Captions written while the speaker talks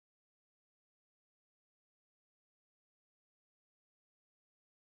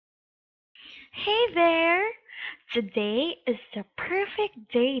Hey there! Today is the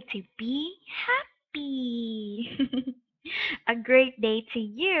perfect day to be happy. A great day to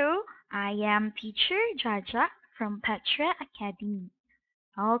you. I am teacher Jaja from Petra Academy.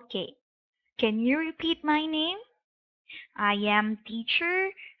 Okay, can you repeat my name? I am teacher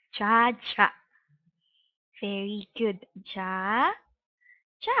Jaja. Very good. Ja,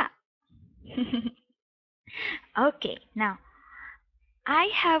 ja. Okay, now I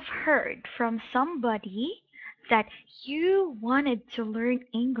have heard from somebody that you wanted to learn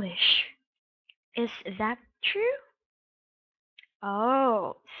English. Is that true?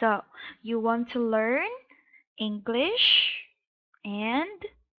 Oh, so you want to learn English and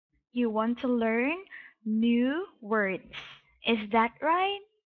you want to learn new words. Is that right?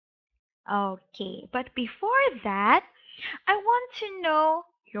 Okay, but before that, I want to know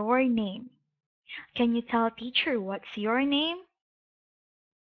your name. Can you tell teacher what's your name?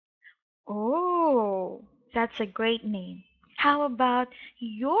 Oh, that's a great name. How about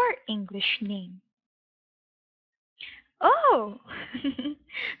your English name? Oh,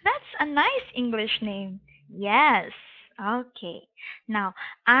 that's a nice English name. Yes. Okay. Now,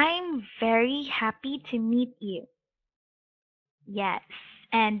 I'm very happy to meet you. Yes.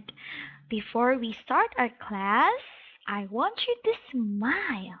 And before we start our class, I want you to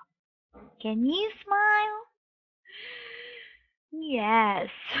smile. Can you smile? Yes.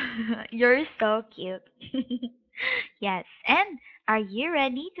 You're so cute. Yes. And are you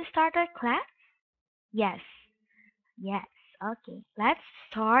ready to start our class? Yes. Yes, okay. Let's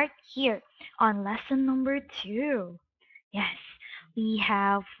start here on lesson number two. Yes, we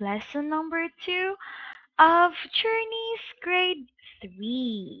have lesson number two of Journeys Grade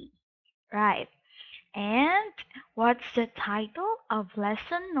 3. Right. And what's the title of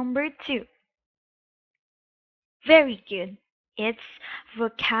lesson number two? Very good. It's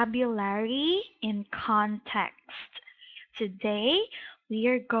Vocabulary in Context. Today, we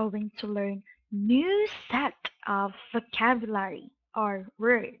are going to learn new set of vocabulary or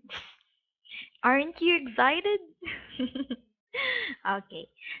words. Aren't you excited? Okay,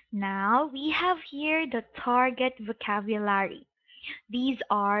 now we have here the target vocabulary. These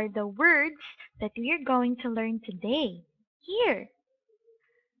are the words that we are going to learn today. Here.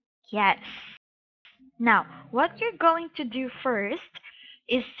 Yes. Now, what you're going to do first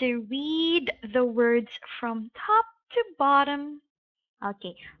is to read the words from top to bottom.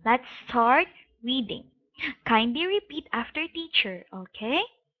 Okay, let's start reading. Kindly repeat after teacher, okay?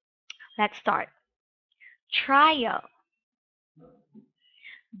 Let's start. Trial,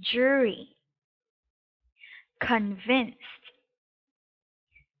 jury, convinced,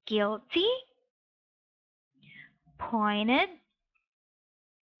 guilty, pointed,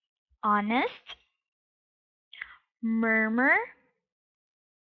 honest, murmur,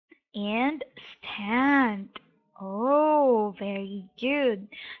 and stand. Oh, very good.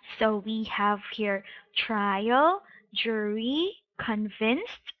 So we have here trial, jury,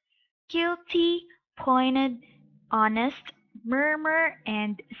 convinced, guilty, pointed, honest, murmur,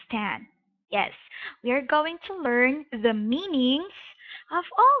 and stand. Yes, we are going to learn the meanings of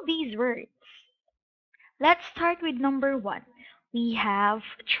all these words. Let's start with number one. We have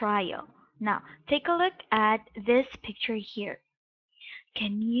trial. Now, take a look at this picture here.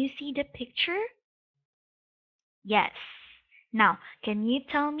 Can you see the picture? Yes. Now, can you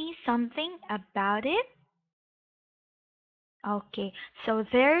tell me something about it? Okay, so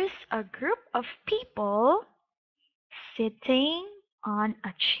there's a group of people sitting on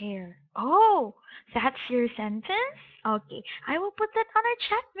a chair. Oh, that's your sentence? Okay, I will put that on our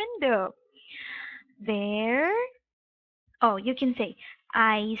chat window. There. Oh, you can say,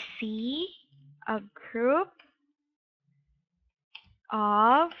 I see a group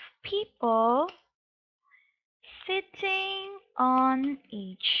of people sitting on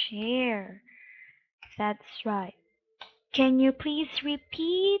a chair. That's right. Can you please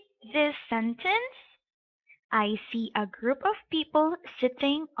repeat this sentence? I see a group of people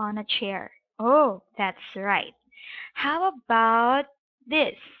sitting on a chair. Oh, that's right. How about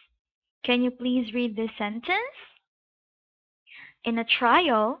this? Can you please read this sentence? In a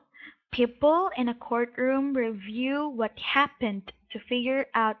trial, people in a courtroom review what happened to figure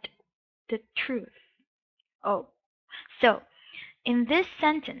out the truth. Oh, so in this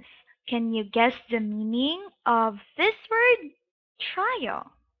sentence, can you guess the meaning of this word?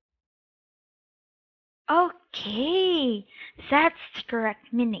 Trial. Okay, that's the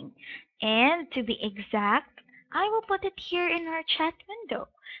correct meaning. And to be exact, I will put it here in our chat window.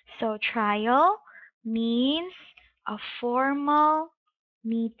 So trial means a formal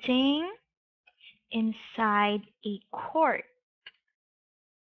meeting inside a court.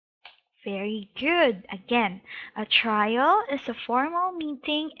 Very good. Again, a trial is a formal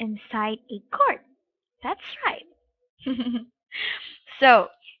meeting inside a court. That's right. So,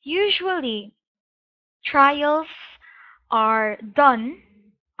 usually, trials are done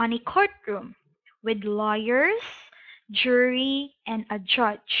on a courtroom with lawyers, jury, and a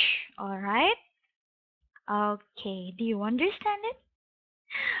judge. Alright? Okay, do you understand it?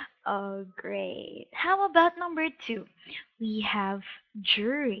 Oh, great. How about number two? We have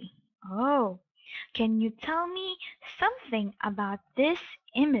jury. Oh, can you tell me something about this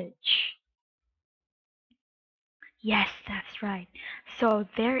image? Yes, that's right. So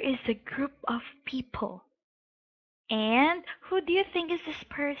there is a group of people. And who do you think is this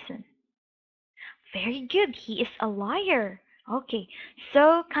person? Very good. He is a liar. Okay,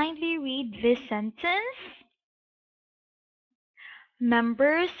 so kindly read this sentence.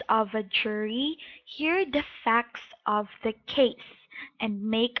 Members of a jury hear the facts of the case and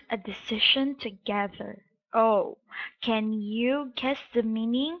make a decision together. Oh, can you guess the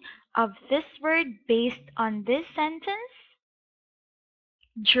meaning of this word based on this sentence?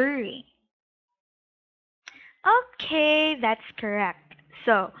 Jury. Okay, that's correct.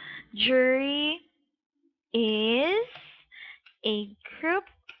 So, jury is a group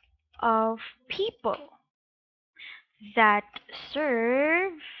of people that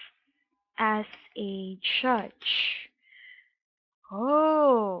serve as a judge.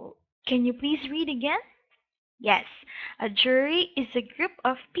 Oh, can you please read again? Yes, a jury is a group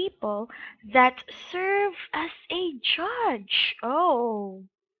of people that serve as a judge. Oh,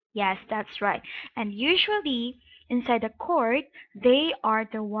 yes, that's right. And usually inside a court, they are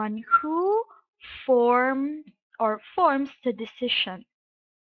the one who form or forms the decision.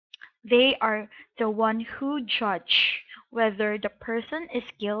 They are the one who judge whether the person is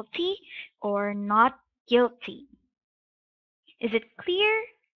guilty or not guilty. Is it clear?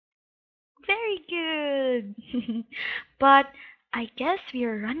 Very good. But I guess we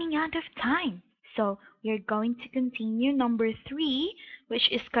are running out of time. So we are going to continue number three, which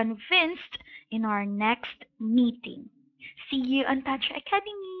is convinced, in our next meeting. See you on Touch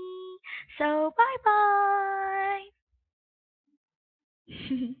Academy. So bye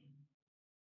bye.